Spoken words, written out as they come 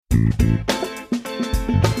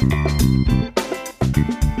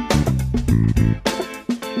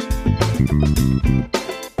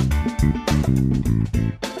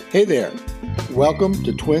Hey there. Welcome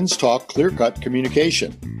to Twins Talk Clear-Cut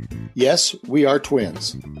Communication. Yes, we are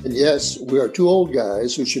twins. And yes, we are two old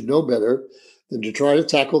guys who should know better than to try to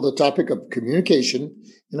tackle the topic of communication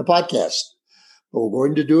in a podcast. But we're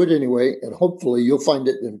going to do it anyway, and hopefully you'll find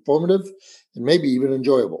it informative and maybe even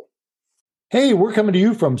enjoyable. Hey, we're coming to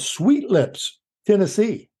you from Sweet Lips,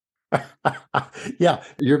 Tennessee. Yeah.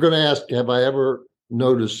 You're going to ask, have I ever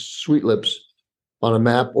noticed Sweet Lips on a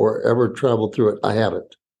map or ever traveled through it? I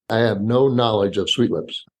haven't. I have no knowledge of Sweet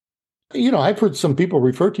Lips. You know, I've heard some people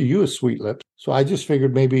refer to you as Sweet Lips, so I just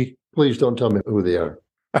figured maybe... Please don't tell me who they are.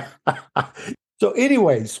 So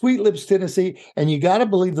anyway, Sweet Lips, Tennessee, and you got to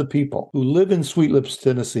believe the people who live in Sweet Lips,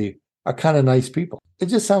 Tennessee are kind of nice people. It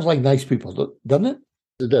just sounds like nice people, doesn't it?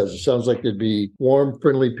 It does. It sounds like they'd be warm,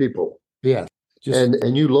 friendly people. Yeah.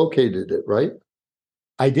 And you located it, right?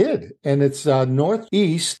 I did, and it's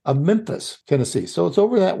northeast of Memphis, Tennessee. So it's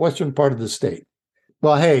over that western part of the state.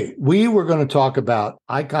 Well, hey, we were going to talk about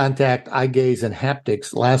eye contact, eye gaze, and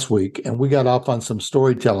haptics last week, and we got off on some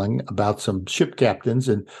storytelling about some ship captains,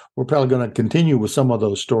 and we're probably going to continue with some of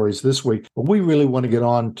those stories this week. But we really want to get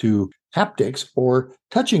on to haptics or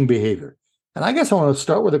touching behavior. And I guess I want to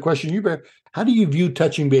start with a question, Hubert. How do you view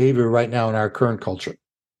touching behavior right now in our current culture?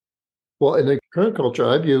 Well, in the current culture,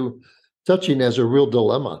 I view touching as a real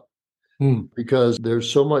dilemma because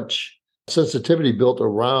there's so much sensitivity built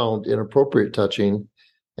around inappropriate touching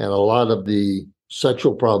and a lot of the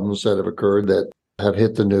sexual problems that have occurred that have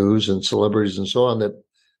hit the news and celebrities and so on, that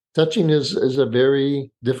touching is a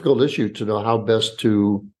very difficult issue to know how best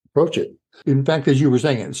to approach it. In fact, as you were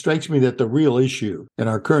saying, it strikes me that the real issue in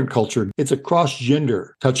our current culture, it's a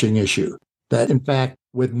cross-gender touching issue. That, in fact,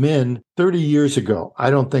 with men 30 years ago, I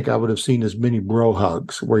don't think I would have seen as many bro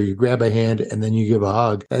hugs where you grab a hand and then you give a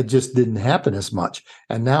hug. That just didn't happen as much.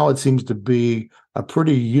 And now it seems to be a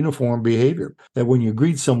pretty uniform behavior that when you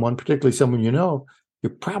greet someone, particularly someone you know, you're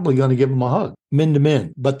probably going to give them a hug, men to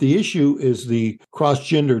men. But the issue is the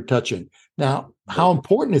cross-gender touching. Now, how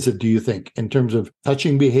important is it, do you think, in terms of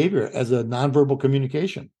touching behavior as a nonverbal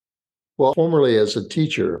communication? Well, formerly as a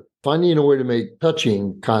teacher, finding a way to make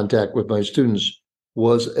touching contact with my students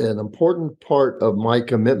was an important part of my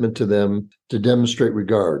commitment to them to demonstrate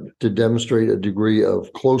regard, to demonstrate a degree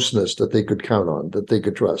of closeness that they could count on, that they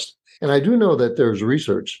could trust. And I do know that there's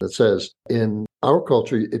research that says in our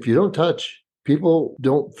culture, if you don't touch, people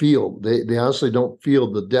don't feel, they honestly don't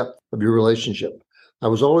feel the depth of your relationship. I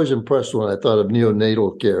was always impressed when I thought of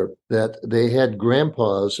neonatal care that they had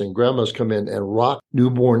grandpas and grandmas come in and rock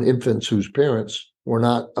newborn infants whose parents were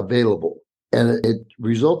not available. And it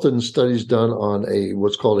resulted in studies done on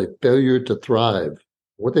what's called a failure to thrive.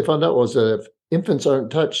 What they found out was that if infants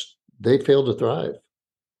aren't touched, they fail to thrive.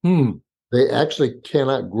 They actually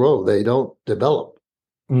cannot grow. They don't develop.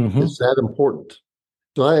 It's that important.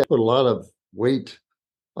 So I put a lot of weight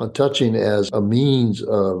on touching as a means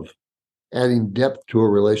of adding depth to a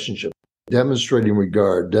relationship, demonstrating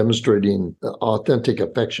regard, demonstrating authentic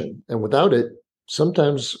affection. And without it,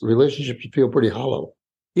 sometimes relationships feel pretty hollow.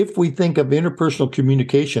 If we think of interpersonal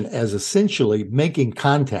communication as essentially making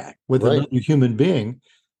contact with another human being,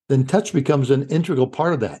 then touch becomes an integral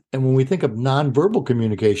part of that. And when we think of nonverbal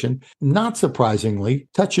communication, not surprisingly,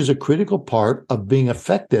 touch is a critical part of being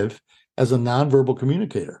effective as a nonverbal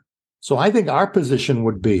communicator. So I think our position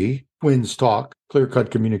would be, Twins Talk,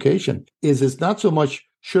 clear-cut communication, is it's not so much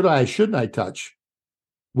should I, shouldn't I touch.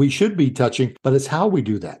 We should be touching, but it's how we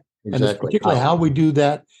do that. Exactly. And it's particularly how we do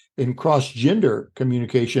that in cross-gender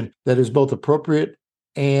communication that is both appropriate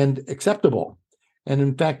and acceptable. And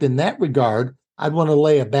in fact, in that regard, I'd want to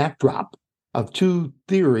lay a backdrop of two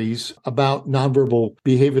theories about nonverbal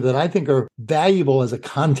behavior that I think are valuable as a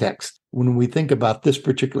context when we think about this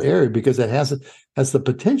particular area, because it has the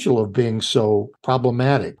potential of being so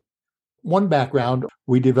problematic. One background,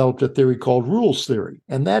 we developed a theory called rules theory,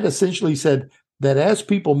 and that essentially said that as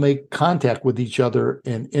people make contact with each other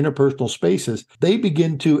in interpersonal spaces, they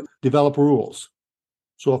begin to develop rules.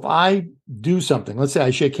 So if I do something, let's say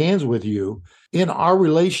I shake hands with you, in our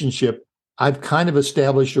relationship, I've kind of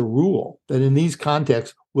established a rule that in these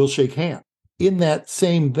contexts, we'll shake hands. In that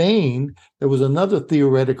same vein, there was another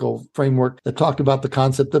theoretical framework that talked about the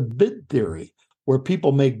concept of bid theory, where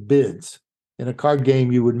people make bids. In a card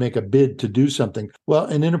game, you would make a bid to do something. Well,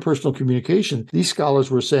 in interpersonal communication, these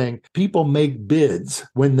scholars were saying people make bids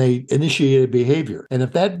when they initiate a behavior. And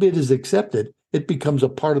if that bid is accepted, it becomes a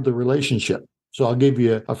part of the relationship. So I'll give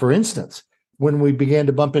you a for instance. When we began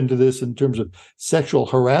to bump into this in terms of sexual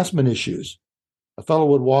harassment issues, A fellow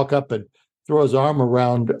would walk up and throw his arm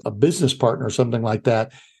around a business partner or something like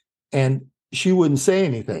that, and she wouldn't say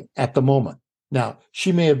anything at the moment. Now,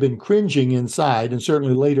 she may have been cringing inside and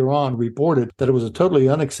certainly later on reported that it was a totally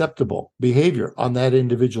unacceptable behavior on that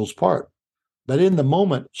individual's part. But in the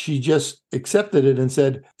moment, she just accepted it and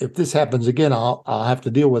said, if this happens again, I'll have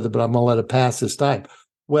to deal with it, but I'm going to let it pass this time.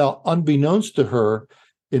 Well, unbeknownst to her,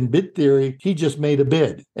 in bid theory, he just made a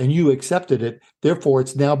bid and you accepted it. Therefore,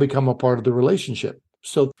 it's now become a part of the relationship.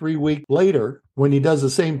 So 3 weeks later, when he does the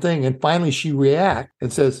same thing and finally she reacts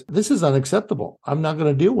and says, this is unacceptable, I'm not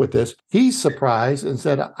going to deal with this, he's surprised and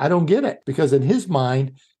said, I don't get it, because in his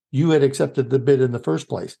mind, you had accepted the bid in the first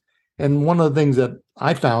place. And one of the things that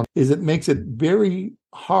I found is it makes it very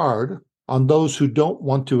hard on those who don't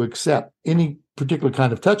want to accept any particular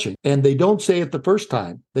kind of touching. And they don't say it the first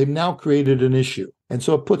time. They've now created an issue. And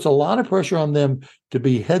so it puts a lot of pressure on them to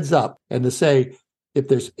be heads up and to say, if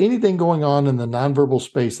there's anything going on in the nonverbal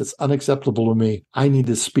space that's unacceptable to me, I need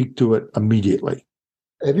to speak to it immediately.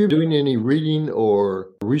 Have you been doing any reading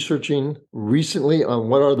or researching recently on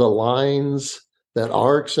what are the lines that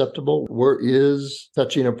are acceptable? Where is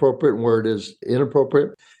touching appropriate and where it is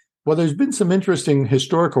inappropriate? Well, there's been some interesting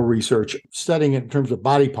historical research studying it in terms of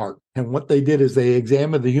body part. And what they did is they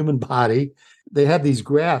examined the human body. They had these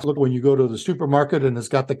graphs. Look, when you go to the supermarket and it's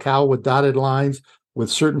got the cow with dotted lines with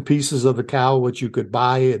certain pieces of the cow which you could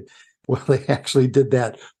buy. And well, they actually did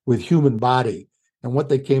that with human body. And what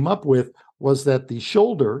they came up with was that the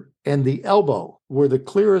shoulder and the elbow were the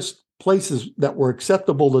clearest places that were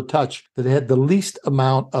acceptable to touch, that had the least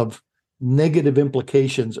amount of negative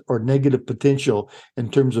implications or negative potential in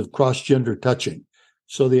terms of cross-gender touching.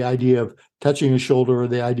 So the idea of touching a shoulder or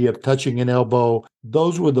the idea of touching an elbow,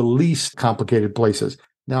 those were the least complicated places.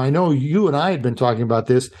 Now, I know you and I had been talking about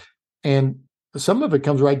this, and some of it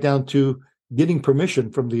comes right down to getting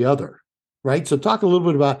permission from the other, right? So talk a little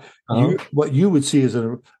bit about what you would see as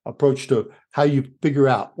an approach to how you figure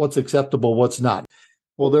out what's acceptable, what's not.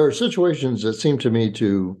 Well, there are situations that seem to me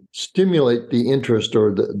to stimulate the interest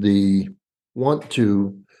or the want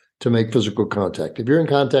to make physical contact. If you're in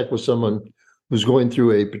contact with someone who's going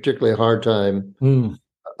through a particularly hard time,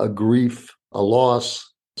 a grief, a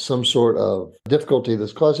loss, some sort of difficulty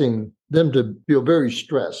that's causing them to feel very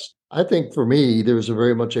stressed, I think for me, there's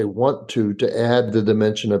very much a want to add the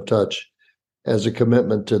dimension of touch as a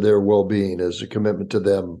commitment to their well-being, as a commitment to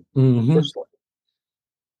them personally.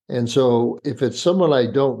 And so if it's someone I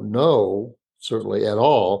don't know, certainly at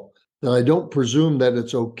all, then I don't presume that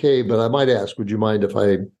it's okay, but I might ask, would you mind if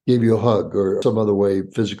I gave you a hug or some other way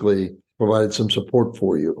physically provided some support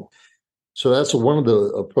for you? So that's one of the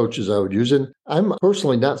approaches I would use. And I'm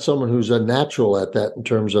personally not someone who's a natural at that in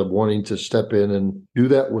terms of wanting to step in and do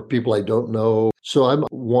that with people I don't know. So I'm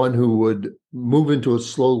one who would move into it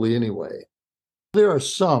slowly anyway. There are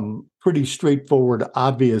some pretty straightforward,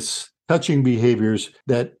 obvious touching behaviors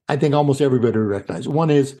that I think almost everybody would recognize. One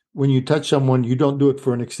is when you touch someone, you don't do it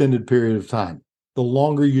for an extended period of time. The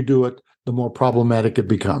longer you do it, the more problematic it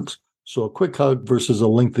becomes. So a quick hug versus a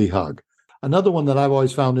lengthy hug. Another one that I've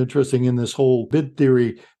always found interesting in this whole bid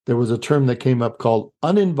theory, there was a term that came up called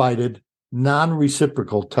uninvited,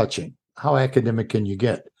 non-reciprocal touching. How academic can you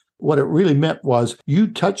get? What it really meant was you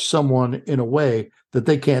touch someone in a way that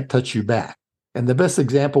they can't touch you back. And the best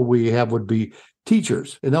example we have would be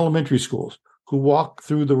teachers in elementary schools who walk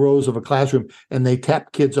through the rows of a classroom and they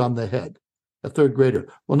tap kids on the head. A third grader.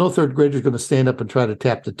 Well, no third grader is going to stand up and try to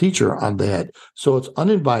tap the teacher on the head. So it's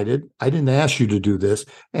uninvited. I didn't ask you to do this.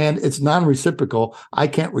 And it's non-reciprocal. I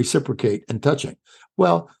can't reciprocate in touching.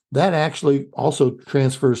 Well, that actually also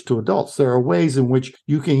transfers to adults. There are ways in which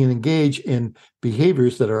you can engage in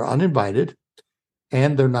behaviors that are uninvited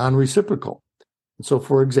and they're non-reciprocal. And so,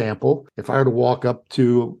 for example, if I were to walk up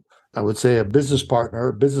to, I would say, a business partner,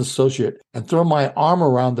 a business associate, and throw my arm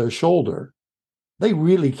around their shoulder, they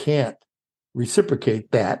really can't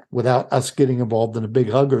reciprocate that without us getting involved in a big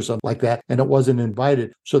hug or something like that, and it wasn't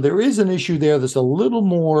invited. So there is an issue there that's a little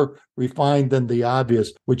more refined than the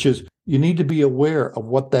obvious, which is you need to be aware of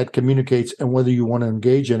what that communicates and whether you want to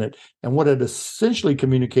engage in it. And what it essentially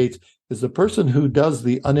communicates is the person who does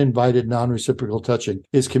the uninvited, non-reciprocal touching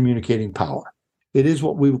is communicating power. It is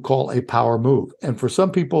what we would call a power move. And for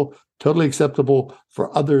some people, totally acceptable.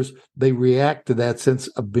 For others, they react to that sense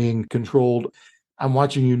of being controlled. I'm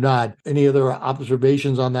watching you nod. Any other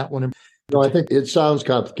observations on that one? No, I think it sounds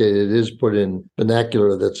complicated. It is put in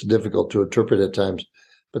vernacular that's difficult to interpret at times,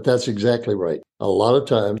 but that's exactly right. A lot of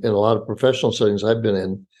times in a lot of professional settings I've been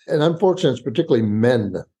in, and unfortunately, it's particularly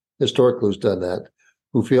men historically who's done that,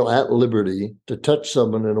 who feel at liberty to touch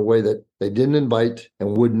someone in a way that they didn't invite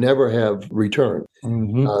and would never have returned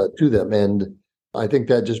to them. And I think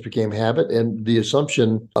that just became habit. And the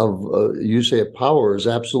assumption of, you say, of power is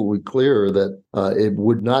absolutely clear that it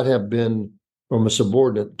would not have been from a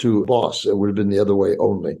subordinate to a boss. It would have been the other way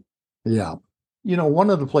only. Yeah. One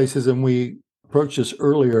of the places, and we approached this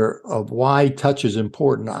earlier, of why touch is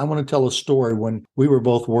important. I want to tell a story. When we were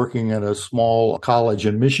both working at a small college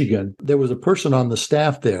in Michigan, there was a person on the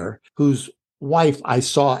staff there whose wife I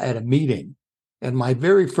saw at a meeting. And my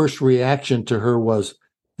very first reaction to her was,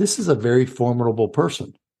 this is a very formidable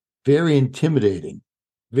person, very intimidating,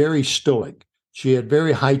 very stoic. She had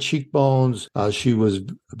very high cheekbones. She was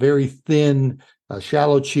very thin,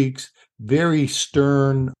 shallow cheeks, very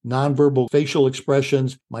stern, nonverbal facial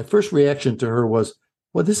expressions. My first reaction to her was,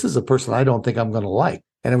 well, this is a person I don't think I'm going to like.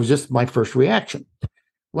 And it was just my first reaction.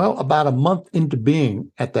 Well, about a month into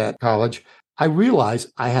being at that college, I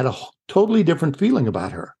realized I had a totally different feeling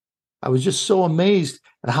about her. I was just so amazed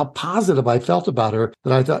at how positive I felt about her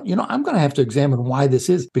that I thought, I'm going to have to examine why this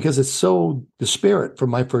is, because it's so disparate from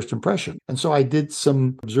my first impression. And so I did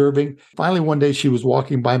some observing. Finally, one day she was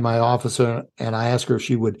walking by my office and I asked her if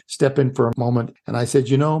she would step in for a moment. And I said,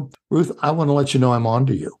 Ruth, I want to let you know I'm on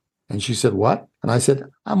to you. And she said, what? And I said,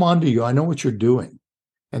 I'm on to you. I know what you're doing.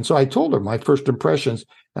 And so I told her my first impressions.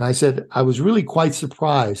 And I said, I was really quite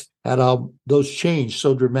surprised at how those changed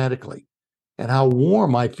so dramatically and how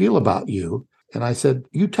warm I feel about you. And I said,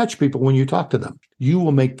 you touch people when you talk to them. You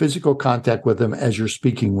will make physical contact with them as you're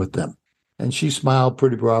speaking with them. And she smiled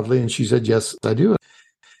pretty broadly and she said, yes, I do.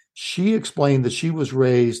 She explained that she was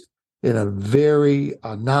raised in a very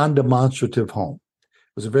non-demonstrative home.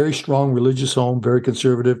 It was a very strong religious home, very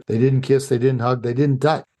conservative. They didn't kiss, they didn't hug, they didn't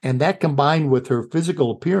touch. And that combined with her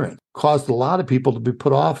physical appearance caused a lot of people to be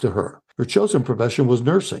put off to her. Her chosen profession was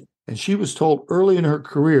nursing. And she was told early in her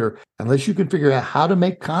career, unless you can figure out how to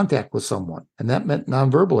make contact with someone, and that meant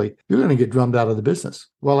nonverbally, you're going to get drummed out of the business.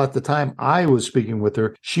 Well, at the time I was speaking with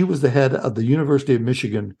her, she was the head of the University of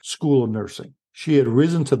Michigan School of Nursing. She had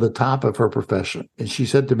risen to the top of her profession. And she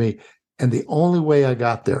said to me, and the only way I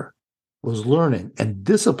got there was learning and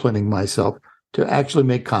disciplining myself to actually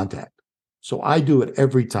make contact. So I do it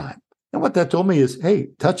every time. And what that told me is, hey,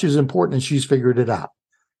 touch is important, and she's figured it out.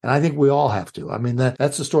 And I think we all have to. I mean,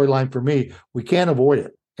 that's the storyline for me. We can't avoid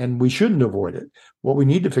it, and we shouldn't avoid it. What we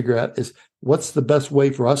need to figure out is what's the best way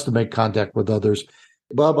for us to make contact with others.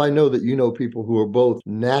 Bob, I know that you know people who are both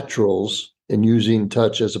naturals in using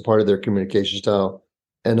touch as a part of their communication style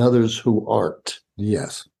and others who aren't.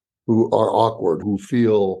 Yes. Who are awkward, who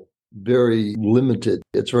feel very limited.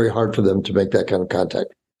 It's very hard for them to make that kind of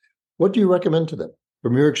contact. What do you recommend to them?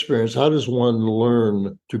 From your experience, how does one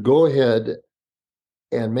learn to go ahead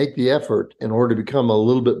and make the effort in order to become a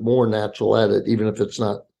little bit more natural at it, even if it's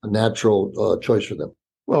not a natural choice for them?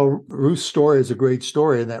 Well, Ruth's story is a great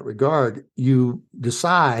story in that regard. You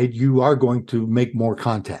decide you are going to make more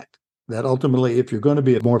contact. That ultimately, if you're going to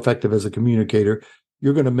be more effective as a communicator,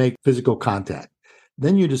 you're going to make physical contact.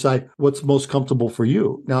 Then you decide what's most comfortable for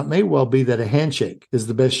you. Now, it may well be that a handshake is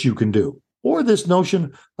the best you can do. Or this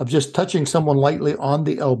notion of just touching someone lightly on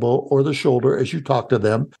the elbow or the shoulder as you talk to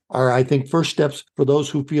them are, I think, first steps for those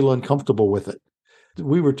who feel uncomfortable with it.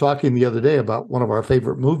 We were talking the other day about one of our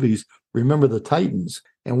favorite movies, Remember the Titans.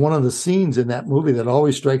 And one of the scenes in that movie that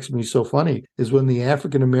always strikes me so funny is when the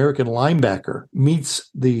African-American linebacker meets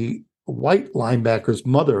the white linebacker's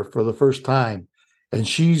mother for the first time. And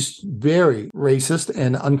she's very racist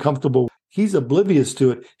and uncomfortable. He's oblivious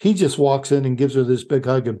to it. He just walks in and gives her this big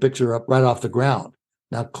hug and picks her up right off the ground.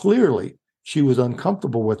 Now, clearly, she was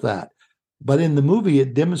uncomfortable with that. But in the movie,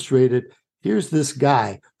 it demonstrated, here's this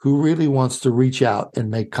guy who really wants to reach out and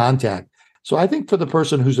make contact. So I think for the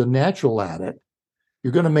person who's a natural at it,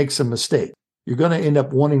 you're going to make some mistakes. You're going to end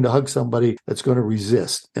up wanting to hug somebody that's going to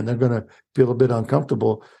resist, and they're going to feel a bit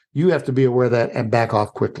uncomfortable. You have to be aware of that and back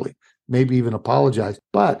off quickly, maybe even apologize.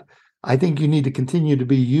 But I think you need to continue to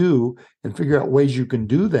be you and figure out ways you can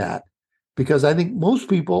do that, because I think most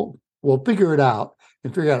people will figure it out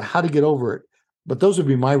and figure out how to get over it. But those would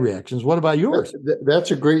be my reactions. What about yours? That's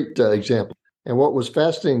a great example. And what was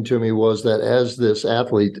fascinating to me was that as this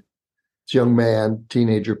athlete, this young man,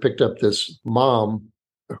 teenager, picked up this mom,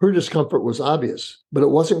 her discomfort was obvious, but it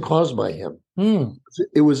wasn't caused by him.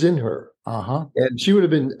 It was in her. And she would have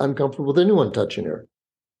been uncomfortable with anyone touching her.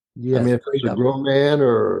 Yes, I mean, if it was a grown man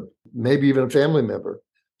or maybe even a family member.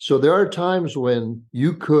 So there are times when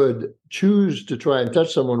you could choose to try and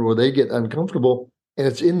touch someone where they get uncomfortable, and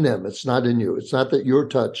it's in them. It's not in you. It's not that your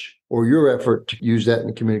touch or your effort to use that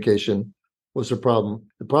in communication was the problem.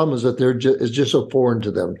 The problem is that it's just so foreign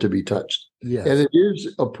to them to be touched. Yes. And it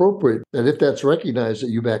is appropriate that if that's recognized, that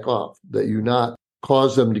you back off, that you not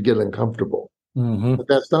cause them to get uncomfortable. Hmm. But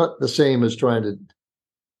that's not the same as trying to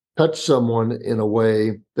touch someone in a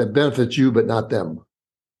way that benefits you, but not them.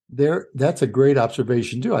 That's a great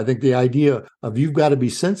observation too. I think the idea of you've got to be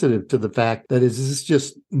sensitive to the fact that is this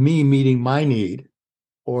just me meeting my need,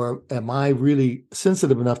 or am I really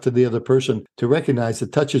sensitive enough to the other person to recognize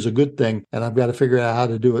that touch is a good thing, and I've got to figure out how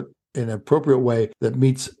to do it in an appropriate way that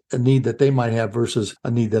meets a need that they might have versus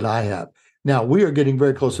a need that I have. Now, we are getting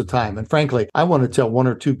very close to time. And frankly, I want to tell one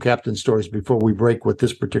or two captain stories before we break with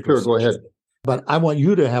this particular Sure, go ahead. But I want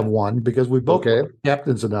you to have one because we both Okay. are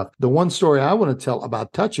captains enough. The one story I want to tell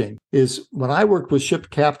about touching is when I worked with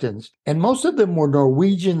ship captains, and most of them were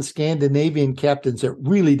Norwegian, Scandinavian captains that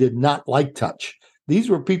really did not like touch. These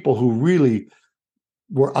were people who really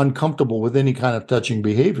were uncomfortable with any kind of touching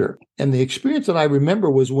behavior. And the experience that I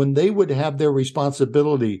remember was when they would have their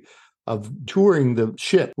responsibility of touring the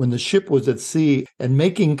ship, when the ship was at sea and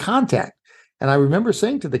making contact. And I remember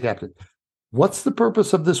saying to the captain, what's the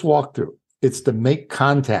purpose of this walkthrough? It's to make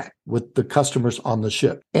contact with the customers on the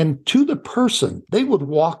ship. And to the person, they would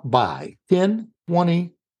walk by 10,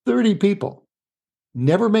 20, 30 people,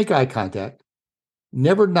 never make eye contact,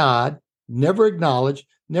 never nod, never acknowledge,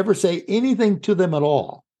 never say anything to them at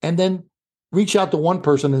all, and then reach out to one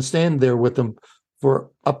person and stand there with them for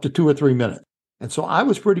up to 2 or 3 minutes. And so I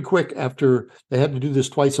was pretty quick after they had to do this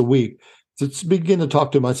twice a week to begin to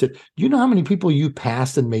talk to them. I said, do you know how many people you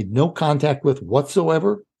passed and made no contact with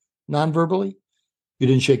whatsoever, non-verbally? You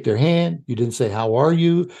didn't shake their hand. You didn't say, how are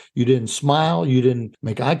you? You didn't smile. You didn't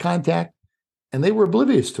make eye contact. And they were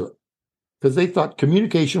oblivious to it because they thought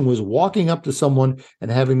communication was walking up to someone and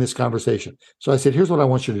having this conversation. So I said, here's what I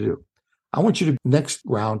want you to do. I want you to next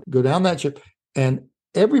round, go down that ship, and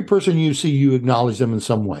every person you see, you acknowledge them in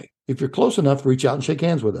some way. If you're close enough, reach out and shake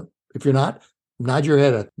hands with them. If you're not, nod your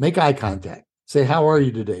head, make eye contact, say, how are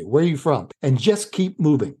you today? Where are you from? And just keep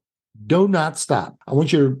moving. Do not stop. I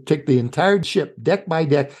want you to take the entire ship deck by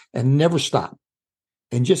deck and never stop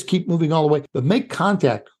and just keep moving all the way, but make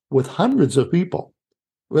contact with hundreds of people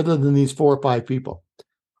rather than these 4 or 5 people.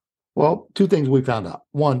 Well, 2 things we found out.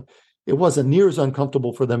 One, it wasn't near as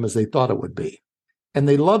uncomfortable for them as they thought it would be. And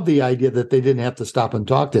they loved the idea that they didn't have to stop and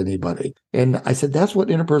talk to anybody. And I said, that's what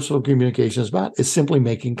interpersonal communication is about, is simply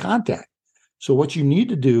making contact. So what you need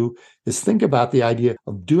to do is think about the idea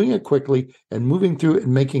of doing it quickly and moving through it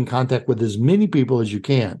and making contact with as many people as you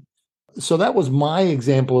can. So that was my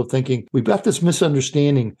example of thinking we've got this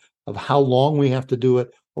misunderstanding of how long we have to do it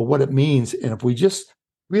or what it means. And if we just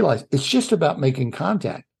realize it's just about making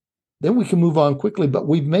contact, then we can move on quickly, but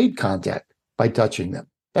we've made contact by touching them.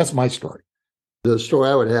 That's my story. The story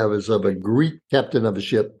I would have is of a Greek captain of a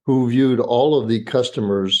ship who viewed all of the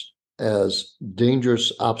customers as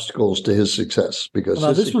dangerous obstacles to his success. Because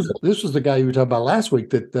well, this was the guy you were talking about last week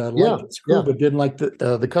that liked his crew but didn't like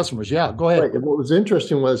the customers. Yeah, go ahead. Right. And what was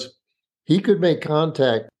interesting was he could make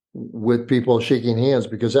contact with people shaking hands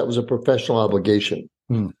because that was a professional obligation.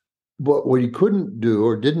 But what he couldn't do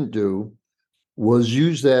or didn't do was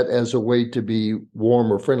use that as a way to be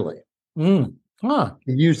warm or friendly. He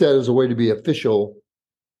used that as a way to be official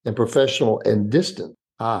and professional and distant.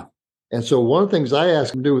 And so one of the things I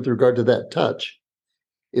asked him to do with regard to that touch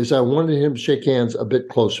is I wanted him to shake hands a bit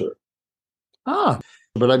closer. But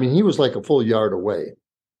I mean, he was like a full yard away.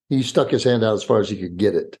 He stuck his hand out as far as he could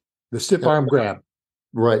get it. The stiff arm grab.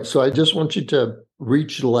 Right. So I just want you to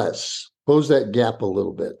reach less, close that gap a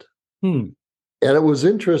little bit. And it was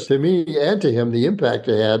interesting to me and to him, the impact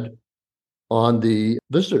it had on the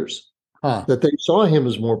visitors, that they saw him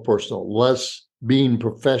as more personal, less being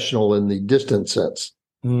professional in the distant sense,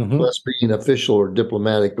 less being official or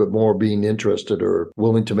diplomatic, but more being interested or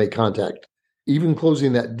willing to make contact. Even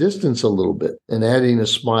closing that distance a little bit and adding a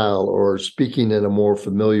smile or speaking in a more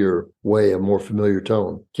familiar way, a more familiar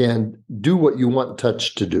tone, can do what you want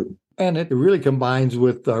touch to do. And it really combines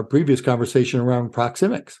with our previous conversation around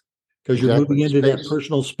proxemics. Because you're moving into that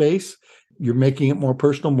personal space, you're making it more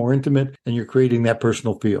personal, more intimate, and you're creating that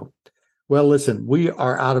personal feel. Well, listen, we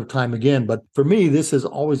are out of time again, but for me, this is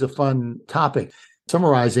always a fun topic.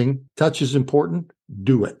 Summarizing, touch is important,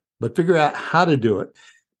 do it, but figure out how to do it.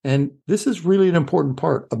 And this is really an important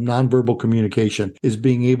part of nonverbal communication, is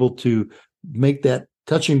being able to make that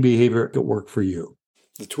touching behavior work for you.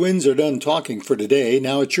 The twins are done talking for today.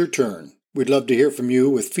 Now it's your turn. We'd love to hear from you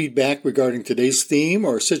with feedback regarding today's theme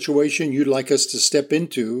or a situation you'd like us to step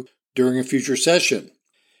into during a future session.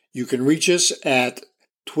 You can reach us at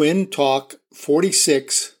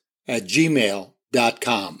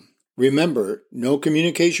twintalk46@gmail.com. Remember, no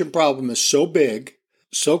communication problem is so big,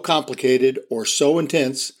 so complicated, or so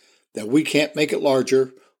intense that we can't make it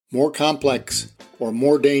larger, more complex, or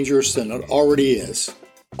more dangerous than it already is.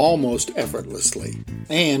 almost effortlessly.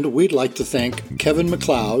 And we'd like to thank Kevin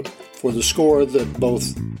MacLeod for the score that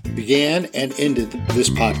both began and ended this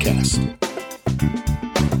podcast.